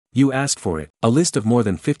You asked for it. A list of more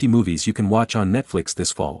than 50 movies you can watch on Netflix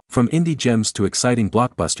this fall. From indie gems to exciting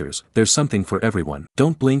blockbusters, there's something for everyone.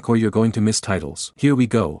 Don't blink or you're going to miss titles. Here we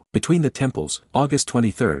go. Between the Temples, August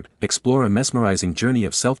 23rd, explore a mesmerizing journey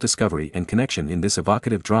of self-discovery and connection in this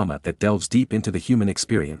evocative drama that delves deep into the human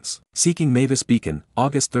experience. Seeking Mavis Beacon,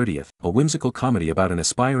 August 30th, a whimsical comedy about an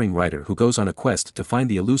aspiring writer who goes on a quest to find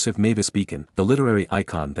the elusive Mavis Beacon, the literary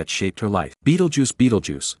icon that shaped her life.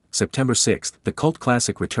 Beetlejuice, September 6th, the cult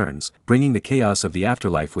classic returns, bringing the chaos of the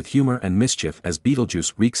afterlife with humor and mischief as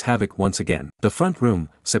Beetlejuice wreaks havoc once again. The Front Room,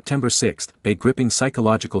 September 6th, a gripping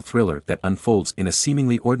psychological thriller that unfolds in a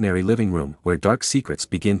seemingly ordinary living room where dark secrets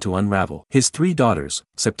begin to unravel. His Three Daughters,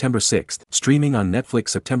 September 6th, streaming on Netflix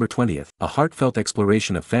September 20th, a heartfelt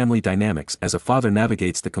exploration of family dynamics as a father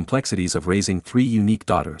navigates the complexities of raising three unique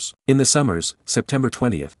daughters. In the Summers, September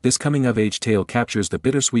 20th, this coming-of-age tale captures the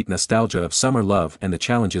bittersweet nostalgia of summer love and the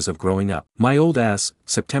challenges of growing up. My Old Ass,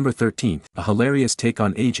 September 13th, a hilarious take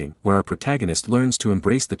on aging where our protagonist learns to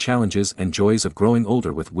embrace the challenges and joys of growing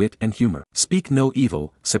older with wit and humor. Speak No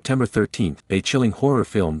Evil, September 13th, a chilling horror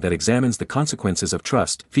film that examines the consequences of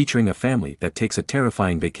trust, featuring a family that takes a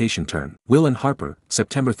terrifying vacation turn. Will and Harper,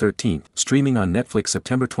 September 13th, streaming on Netflix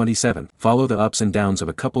September 27th, follow the ups and downs of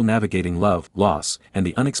a couple navigating love, loss, and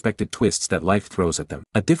the unexpected twists that life throws at them.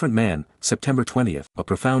 A Different Man, September 20th, a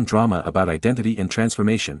profound drama about identity and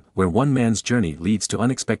transformation, where one man's journey leads to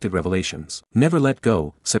unexpected revelations. Never Let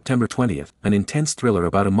Go, September 20th, an intense thriller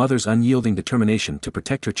about a mother's unyielding determination to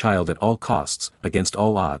protect her child at all costs, against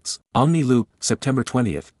all odds. Omni Loop, September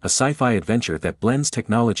 20th, a sci-fi adventure that blends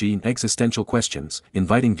technology and existential questions,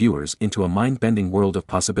 inviting viewers into a mind-bending world of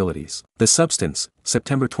possibilities. The Substance,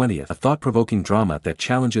 September 20th, a thought-provoking drama that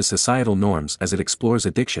challenges societal norms as it explores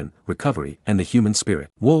addiction, recovery, and the human spirit.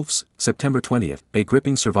 Wolves, September 20th, a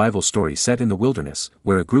gripping survival story set in the wilderness,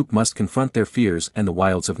 where a group must confront their fears and the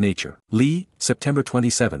wilds of nature. Lee, September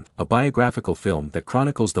 27th, a biographical film that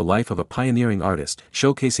chronicles the life of a pioneering artist,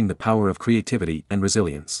 showcasing the power of creativity and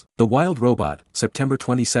resilience. The Wild Robot, September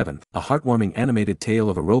 27th, a heartwarming animated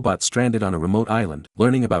tale of a robot stranded on a remote island,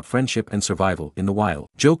 learning about friendship and survival in the wild.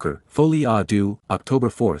 Joker, Folie, Deux, October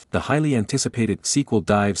 4th, the highly anticipated sequel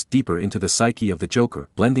dives deeper into the psyche of the Joker,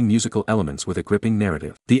 blending musical elements with a gripping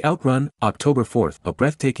narrative. The Outrun, October 4th, a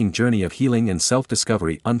breathtaking journey of healing and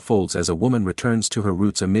self-discovery unfolds as a woman returns to her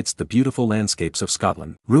roots amidst the beautiful landscapes of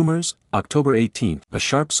Scotland. Rumors, October 18th, a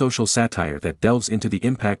sharp social satire that delves into the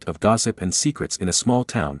impact of gossip and secrets in a small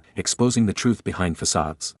town, exposing the truth behind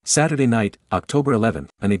facades. Saturday Night, October 11th,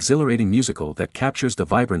 an exhilarating musical that captures the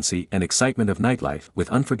vibrancy and excitement of nightlife with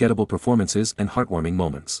unforgettable performances and heartwarming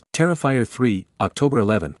moments. Terrifier 3, October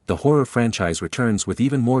 11th, the horror franchise returns with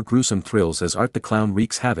even more gruesome thrills as Art the Clown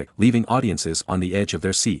wreaks havoc, leaving audiences on the edge of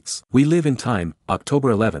their seats. We Live in Time,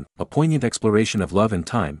 October 11th, a poignant exploration of love and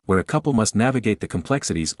time, where a couple must navigate the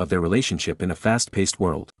complexities of their relationship in a fast-paced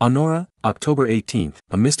world. Honora, October 18th,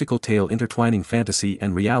 a mystical tale intertwining fantasy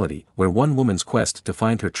and reality, where one woman's quest to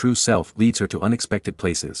find her true self leads her to unexpected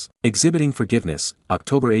places. Exhibiting Forgiveness,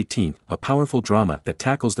 October 18th, a powerful drama that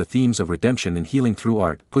tackles the themes of redemption and healing through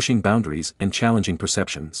art, pushing boundaries and challenging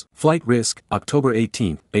perceptions. Flight Risk, October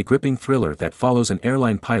 18th, a gripping thriller that follows an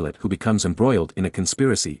airline pilot who becomes embroiled in a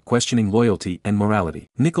conspiracy, questioning loyalty and morality.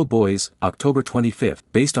 Nickel Boys, October 25th,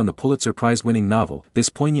 based on the Pulitzer Prize-winning novel, this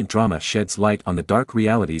poignant drama sheds light on the dark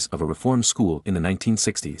realities of a reform school in the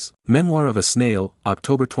 1960s. Memoir of a Snail,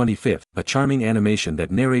 October 25th, a charming animation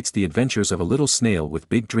that narrates the adventures of a little snail with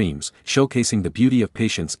big dreams, showcasing the beauty of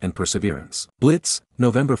patience and perseverance. Blitz,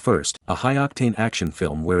 November 1st, a high-octane action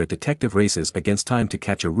film where a detective races against time to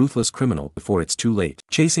catch a ruthless criminal before it's too late.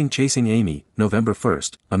 Chasing Amy, November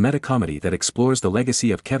 1st, a meta-comedy that explores the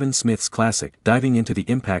legacy of Kevin Smith's classic, diving into the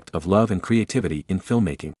impact of love and creativity in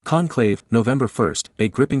filmmaking. Conclave, November 1st, a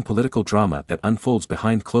gripping political drama that unfolds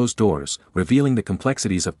behind closed doors, revealing the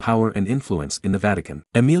complexities of power and influence in the Vatican.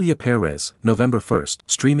 Emilia Perez, November 1st,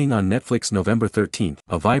 streaming on Netflix November 13th,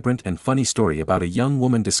 a vibrant and funny story about a young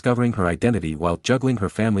woman discovering her identity while juggling her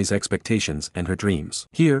family's expectations and her dreams.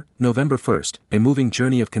 Here, November 1st, a moving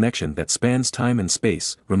journey of connection that spans time and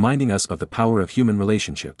space, reminding us of the power of human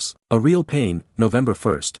relationships. A Real Pain, November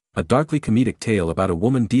 1st, a darkly comedic tale about a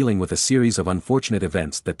woman dealing with a series of unfortunate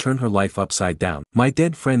events that turn her life upside down. My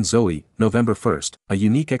Dead Friend Zoe, November 1st, a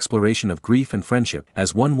unique exploration of grief and friendship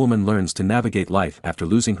as one woman learns to navigate life after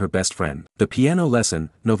losing her best friend. The Piano Lesson,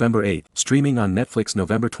 November 8th, streaming on Netflix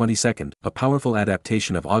November 22nd, a powerful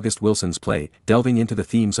adaptation of August Wilson's play, delving into the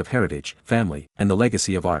themes of heritage, family, and the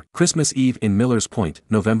legacy of art. Christmas Eve in Miller's Point,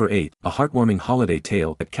 November 8th, a heartwarming holiday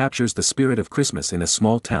tale that captures the spirit of Christmas in a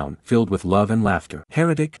small town, filled with love and laughter.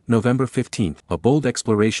 Heretic, November 15th, a bold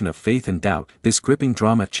exploration of faith and doubt. This gripping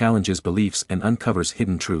drama challenges beliefs and uncovers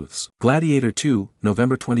hidden truths. Gladiator 2,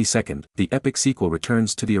 November 22nd, the epic sequel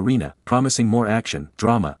returns to the arena, promising more action,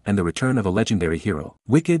 drama, and the return of a legendary hero.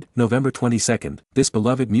 Wicked, November 22nd, this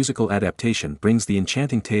beloved musical adaptation brings the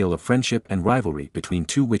enchanting tale of friendship and rivalry between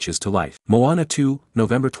two witches to life. Moana 2,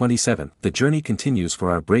 November 27th, the journey continues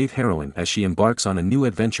for our brave heroine as she embarks on a new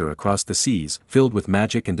adventure across the seas, filled with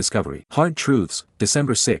magic and discovery. Hard Truths,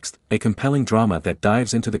 December 6th, a compelling drama that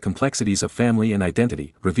dives into the complexities of family and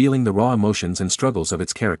identity, revealing the raw emotions and struggles of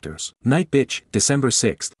its characters. Night Bitch, December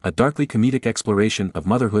 6th, a darkly comedic exploration of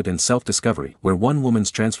motherhood and self-discovery, where one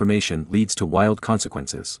woman's transformation leads to wild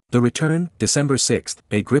consequences. The Return, December 6th,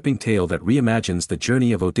 a gripping tale that reimagines the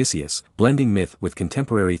journey of Odysseus, blending myth with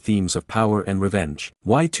contemporary themes of power and revenge.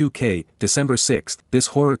 Y2K, December 6th, this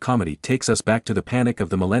horror comedy takes us back to the panic of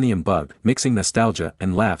the Millennium Bug, mixing nostalgia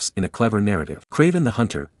and laughs in a clever narrative. Craven the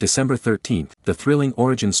Hunter, December 13th, the thrilling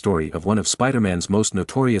origin story of one of Spider-Man's most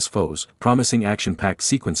notorious foes, promising action-packed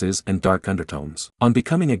sequences and dark undertones. On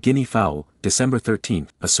Becoming a Guinea Fowl, December 13th,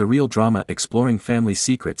 a surreal drama exploring family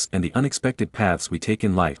secrets and the unexpected paths we take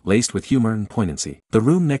in life, laced with humor and poignancy. The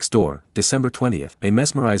Room Next Door, December 20th, a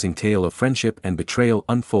mesmerizing tale of friendship and betrayal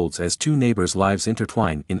unfolds as two neighbors' lives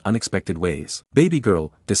intertwine in unexpected ways. Baby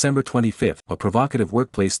Girl, December 25th, a provocative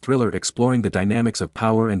workplace thriller exploring the dynamics of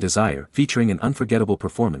power and desire, featuring an unforgettable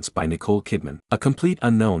performance by Nicole Kidman. A Complete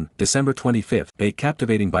Unknown, December 25th, a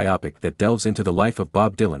captivating biopic that delves into the life of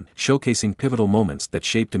Bob Dylan, showcasing pivotal moments that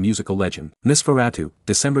shaped a musical legend. Nosferatu,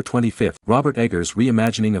 December 25th, Robert Eggers'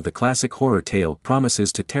 reimagining of the classic horror tale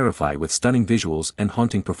promises to terrify with stunning visuals and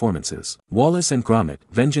haunting performances. Wallace and Gromit,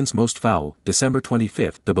 Vengeance Most Foul, December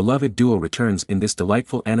 25th, the beloved duo returns in this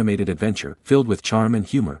delightful animated adventure, filled with charm and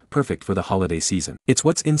humor, perfect for the holiday season. It's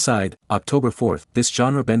What's Inside, October 4th, this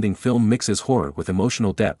genre-bending film mixes horror with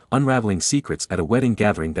emotional depth, unraveling secrets at a wedding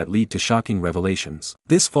gathering that lead to shocking revelations.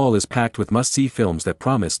 This fall is packed with must-see films that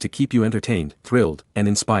promise to keep you entertained, thrilled, and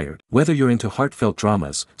inspired. Whether you're into heartfelt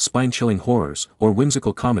dramas, spine-chilling horrors, or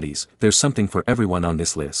whimsical comedies, there's something for everyone on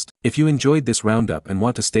this list. If you enjoyed this roundup and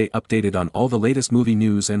want to stay updated on all the latest movie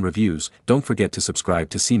news and reviews, don't forget to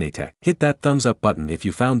subscribe to CineTech. Hit that thumbs up button if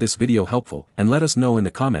you found this video helpful, and let us know in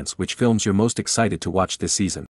the comments which films you're most excited to watch this season.